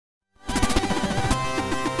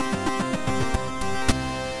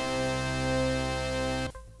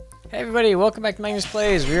Hey everybody, welcome back to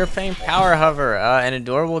MagnusPlays. We are playing Power Hover, an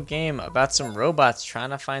adorable game about some robots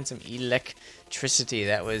trying to find some electricity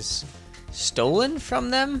that was stolen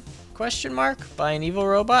from them, question mark, by an evil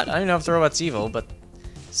robot. I don't know if the robot's evil, but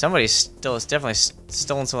somebody's still has definitely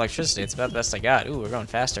stolen some electricity. It's about the best I got. Ooh, we're going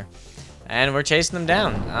faster. And we're chasing them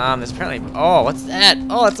down. There's apparently, oh, what's that?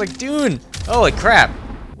 Oh, it's like Dune. Holy crap.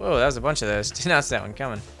 Whoa, that was a bunch of those. Did not see that one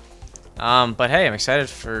coming. But hey, I'm excited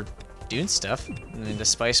for Dune stuff. I mean, the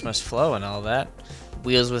spice must flow and all that.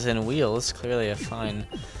 Wheels within wheels. Clearly a fine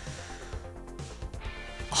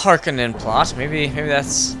Harkonnen plot. Maybe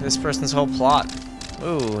that's this person's whole plot.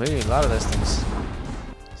 Ooh, hey, a lot of those things.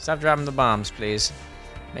 Stop dropping the bombs, please.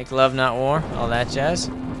 Make love, not war. All that jazz.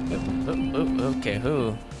 Okay,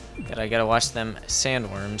 who? Gotta watch them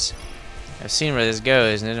sandworms. I've seen where this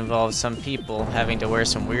goes, and it involves some people having to wear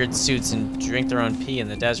some weird suits and drink their own pee in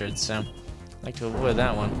the desert, so I'd like to avoid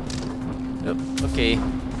that one. Oh, okay.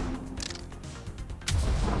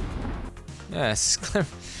 Yes, I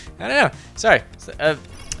don't know. Sorry. So,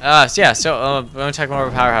 yeah. So, we're gonna talk more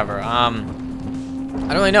about Power Hover. I don't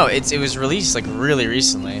really know. It was released like really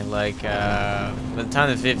recently. Like, by the time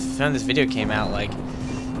this video came out, like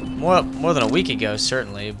more than a week ago,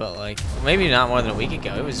 certainly. But like, maybe not more than a week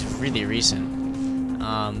ago. It was really recent.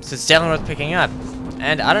 So it's definitely worth picking up.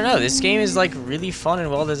 And I don't know. This game is like really fun and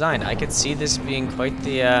well designed. I could see this being quite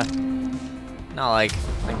the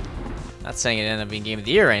not saying it ended up being game of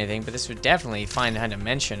the year or anything, but this would definitely find kind of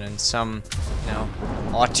mention in some, you know,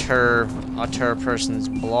 auteur person's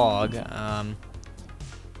blog.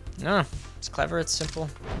 No, it's clever, it's simple,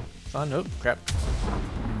 fun. Oh crap,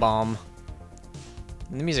 bomb.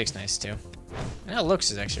 And the music's nice too. And how it looks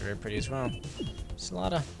is actually very pretty as well. There's a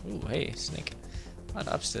lot of, ooh, hey, snake. A lot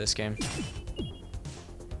of ups to this game.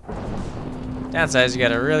 Downside is you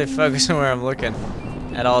gotta really focus on where I'm looking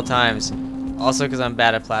at all times. Also because I'm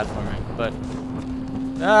bad at platforming, but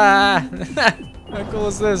how cool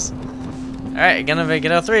is this? Alright, gonna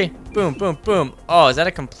get out 3. Boom, boom, boom. Oh, is that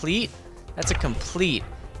a complete? That's a complete.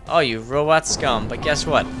 Oh, you robot scum. But guess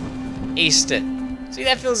what? Aced it. See,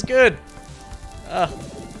 that feels good. Oh,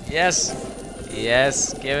 yes.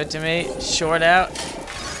 Yes, give it to me. Short out.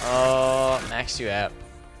 Oh, maxed you out.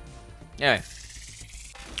 Anyway.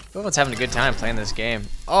 Everyone's having a good time playing this game.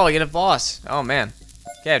 Oh, I get a boss. Oh, man.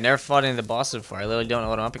 Okay, I've never fought any of the bosses before. I literally don't know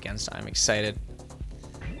what I'm up against. I'm excited.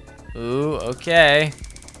 Ooh, okay.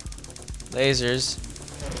 Lasers.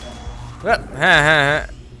 Whoop.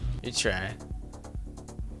 You try.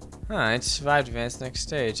 Huh, it survived advance next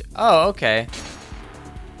stage. Oh, okay.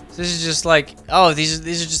 So this is just like, oh, these are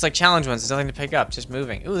just like challenge ones. There's nothing to pick up, just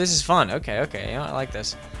moving. Ooh, this is fun. Okay, okay. You know, I like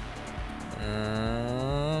this.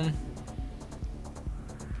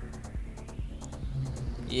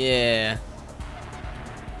 Yeah.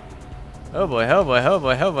 Oh boy, oh boy, oh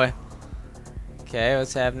boy, oh boy. Okay,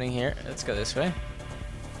 what's happening here? Let's go this way.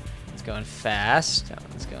 It's going fast. That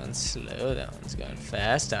one's going slow. That one's going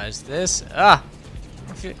fast. Dodge this. Ah!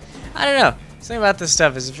 I don't know. Something about this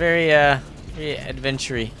stuff is very, very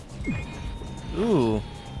adventure-y. Ooh.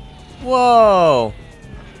 Whoa!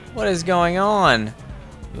 What is going on?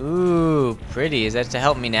 Ooh, pretty. Is that to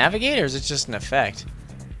help me navigate, or is it just an effect?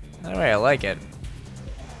 Either way, I like it.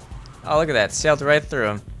 Oh, look at that. Sailed right through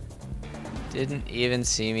him. Didn't even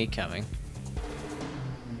see me coming.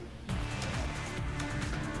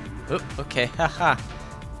 Oop, okay, haha.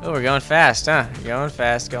 Oh, we're going fast, huh? Going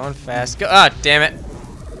fast, going fast. Go! Ah, damn it!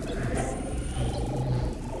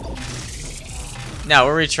 No,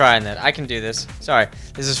 we're retrying that. I can do this. Sorry,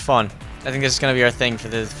 this is fun. I think this is gonna be our thing for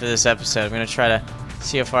this episode. I'm gonna try to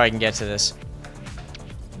see how far I can get to this.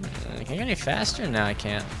 Can I get any faster? No, I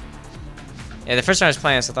can't. Yeah, the first time I was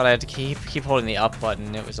playing this, I thought I had to keep holding the up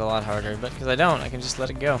button. It was a lot harder, but because I don't, I can just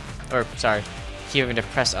let it go. Or, sorry, keep having to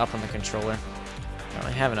press up on the controller. I don't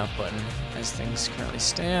really have an up button as things currently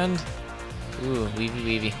stand. Ooh, weavy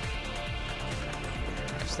weavy.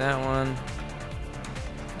 There's that one.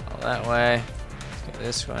 All that way. Let's go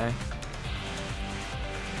this way.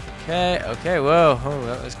 Okay, okay, whoa. Oh,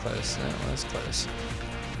 that was close. That was close.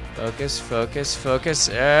 Focus, focus, focus.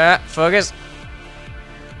 Focus!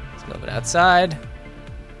 A little bit outside.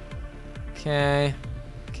 Okay.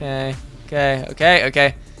 Okay. Okay. Okay.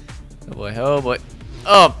 Okay. Oh boy. Oh boy.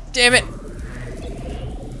 Oh, damn it.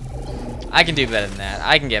 I can do better than that.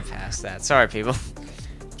 I can get past that. Sorry, people.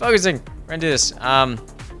 Focusing. We're gonna do this. Hope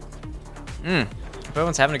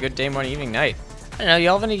everyone's having a good day, morning, evening, night. I don't know.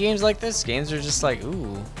 Y'all have any games like this? Games are just like,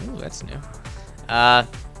 ooh, that's new.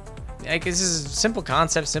 Like, this is a simple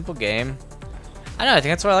concept, simple game. I don't know. I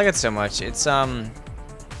think that's why I like it so much. It's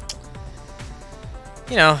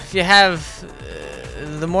you know, if you have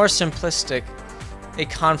the more simplistic a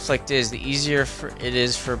conflict is, the easier it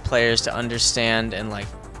is for players to understand and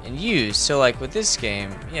use. So like with this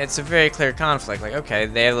game, yeah, it's a very clear conflict. Like, okay,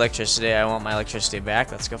 they have electricity, I want my electricity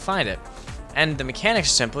back, let's go find it. And the mechanics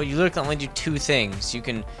are simple. You literally can only do two things. You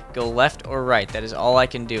can go left or right. That is all I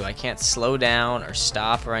can do. I can't slow down or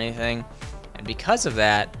stop or anything. And because of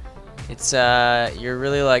that, it's you're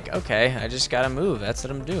really like, okay, I just gotta move. That's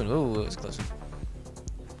what I'm doing. Ooh, it was close.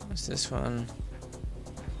 What's this one?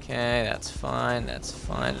 Okay, that's fine. That's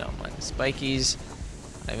fine. I don't mind the spikies.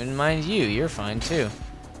 I even mind you. You're fine too.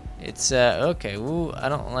 It's okay. Ooh, I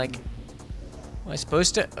don't like. Am I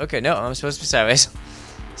supposed to? Okay, no, I'm supposed to be sideways.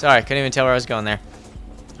 Sorry, couldn't even tell where I was going there.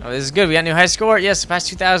 Oh, this is good. We got a new high score. Yes, past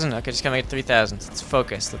 2,000. Okay, just gotta make it 3,000. Let's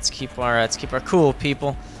focus. Let's keep our cool,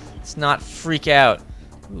 people. Let's not freak out.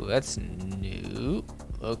 Ooh, that's new.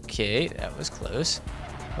 Okay, that was close.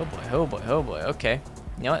 Oh boy, oh boy, oh boy. Okay,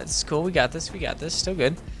 you know what? It's cool. We got this. We got this. Still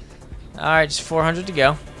good. All right, just 400 to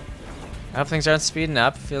go. I hope things aren't speeding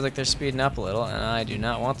up. It feels like they're speeding up a little, and I do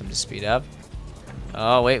not want them to speed up.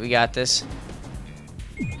 Oh wait, we got this.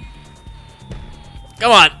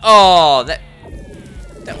 Come on! Oh,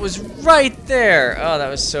 that was right there. Oh, that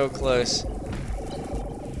was so close.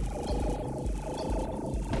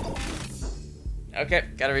 Okay,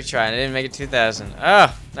 gotta retry. I didn't make it 2,000. Oh, all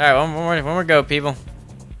right, one more go, people.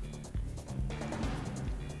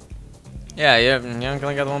 Yeah, you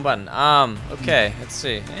only got the one button. Okay, let's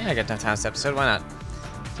see. Yeah, I got enough time this episode. Why not?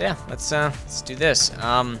 So yeah, let's do this.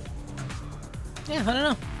 Yeah, I don't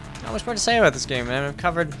know. Not much more to say about this game, man. I've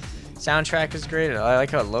covered. Soundtrack is great. I like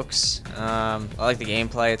how it looks. I like the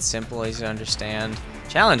gameplay. It's simple, easy to understand.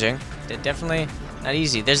 Challenging. Definitely not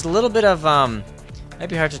easy. There's a little bit of might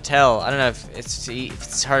be hard to tell. I don't know if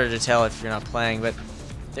it's harder to tell if you're not playing, but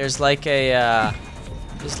there's like a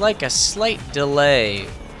slight delay.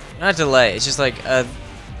 Not delay. It's just like that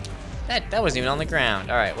wasn't even on the ground.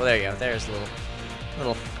 All right. Well, there you go. There's a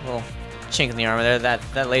little chink in the armor there.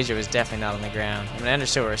 That laser was definitely not on the ground. I mean, I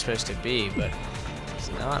understood where it's supposed to be, but it's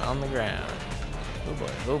not on the ground. Oh boy.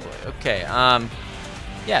 Oh boy. Okay.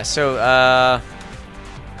 Yeah. So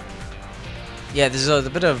yeah, there's a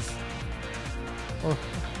bit of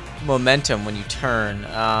momentum when you turn.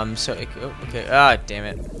 So okay. Ah, damn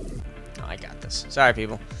it. Oh, I got this. Sorry,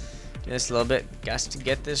 people. Do this a little bit. Got to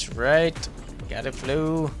get this right. Got it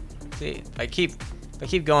flew. See, if I keep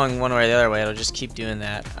going one way or the other way, it'll just keep doing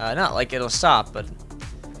that. Not like it'll stop, but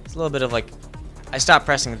it's a little bit of like I stop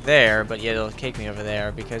pressing there, but yet it'll take me over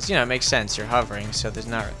there because it makes sense. You're hovering, so there's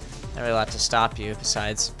not really a lot to stop you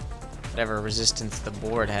besides whatever resistance the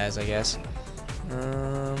board has, I guess.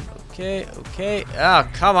 Okay. Oh,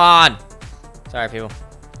 come on. Sorry, people.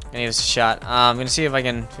 Gonna give this a shot. I'm gonna see if I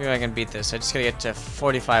can beat this. I just gotta get to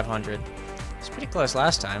 4,500. It's pretty close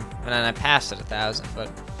last time, and then I passed at 1,000.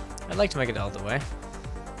 But I'd like to make it all the way,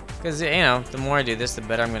 because the more I do this, the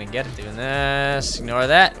better I'm gonna get at doing this. Ignore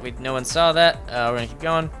that. No one saw that. We're gonna keep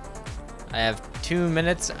going. I have 2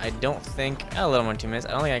 minutes. I don't think a little more than 2 minutes.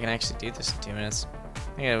 I don't think I can actually do this in 2 minutes. I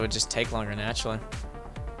think it would just take longer naturally,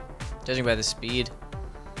 judging by the speed.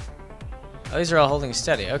 Oh, these are all holding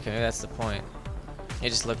steady. Okay, that's the point. They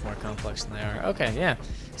just look more complex than they are. Okay, yeah.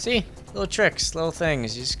 See? Little tricks, little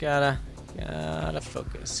things. You just gotta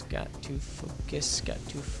focus. Got to focus.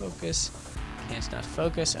 Can't not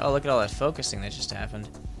focus. Oh, look at all that focusing that just happened.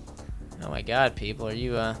 Oh my god, people. Are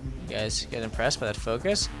you guys get impressed by that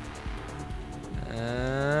focus?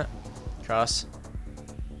 Cross.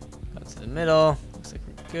 Go to the middle. Looks like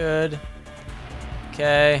we're good.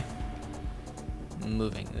 Okay.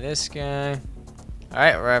 Moving this guy.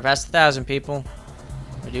 Alright, we're past 1,000, people.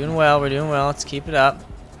 We're doing well, let's keep it up.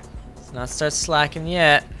 Let's not start slacking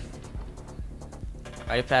yet.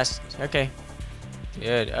 Right past, okay.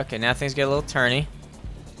 Good, okay, now things get a little turny.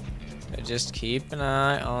 So just keep an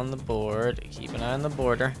eye on the board, keep an eye on the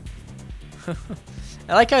border.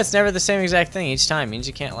 I like how it's never the same exact thing each time. It means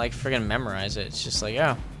you can't like friggin' memorize it. It's just like,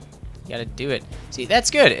 oh, you gotta do it. See,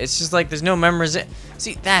 that's good. It's just like there's no memorization.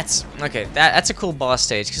 See, that's okay. That's a cool boss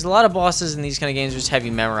stage because a lot of bosses in these kind of games just have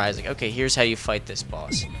you memorize. Like, okay, here's how you fight this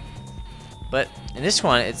boss. But in this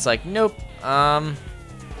one, it's like, nope.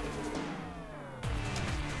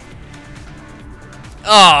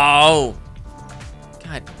 Oh,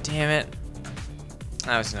 god damn it!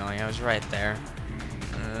 That was annoying. I was right there.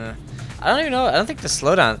 I don't even know. I don't think the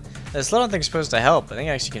slowdown thing is supposed to help. I think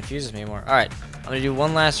it actually confuses me more. All right, I'm gonna do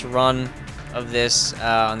one last run of this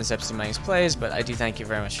on this episode of MagnusPlays, but I do thank you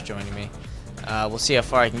very much for joining me. We'll see how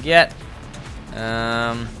far I can get.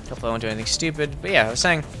 Hopefully I won't do anything stupid. But yeah, I was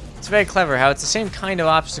saying it's very clever how it's the same kind of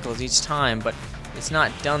obstacles each time, but it's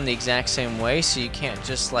not done the exact same way. So you can't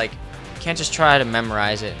just try to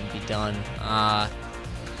memorize it and be done.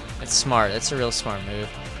 It's smart. It's a real smart move.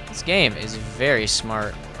 This game is very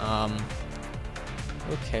smart.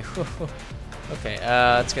 Okay. Okay,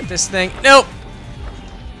 let's get this thing. Nope!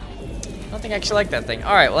 I don't think I actually like that thing.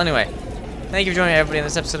 Alright, well, anyway. Thank you for joining everybody in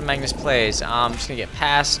this episode of Magnus Plays. I'm just gonna get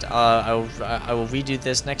past. I will redo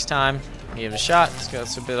this next time. Give it a shot.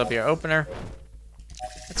 Let's build up your opener.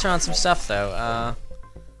 Let's turn on some stuff, though.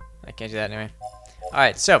 I can't do that anyway.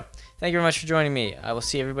 Alright, so, thank you very much for joining me. I will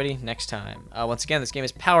see everybody next time. Once again, this game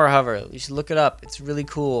is Power Hover. You should look it up. It's really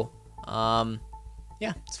cool.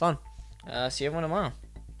 Yeah, it's fun. See everyone tomorrow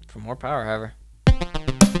for more Power Hover.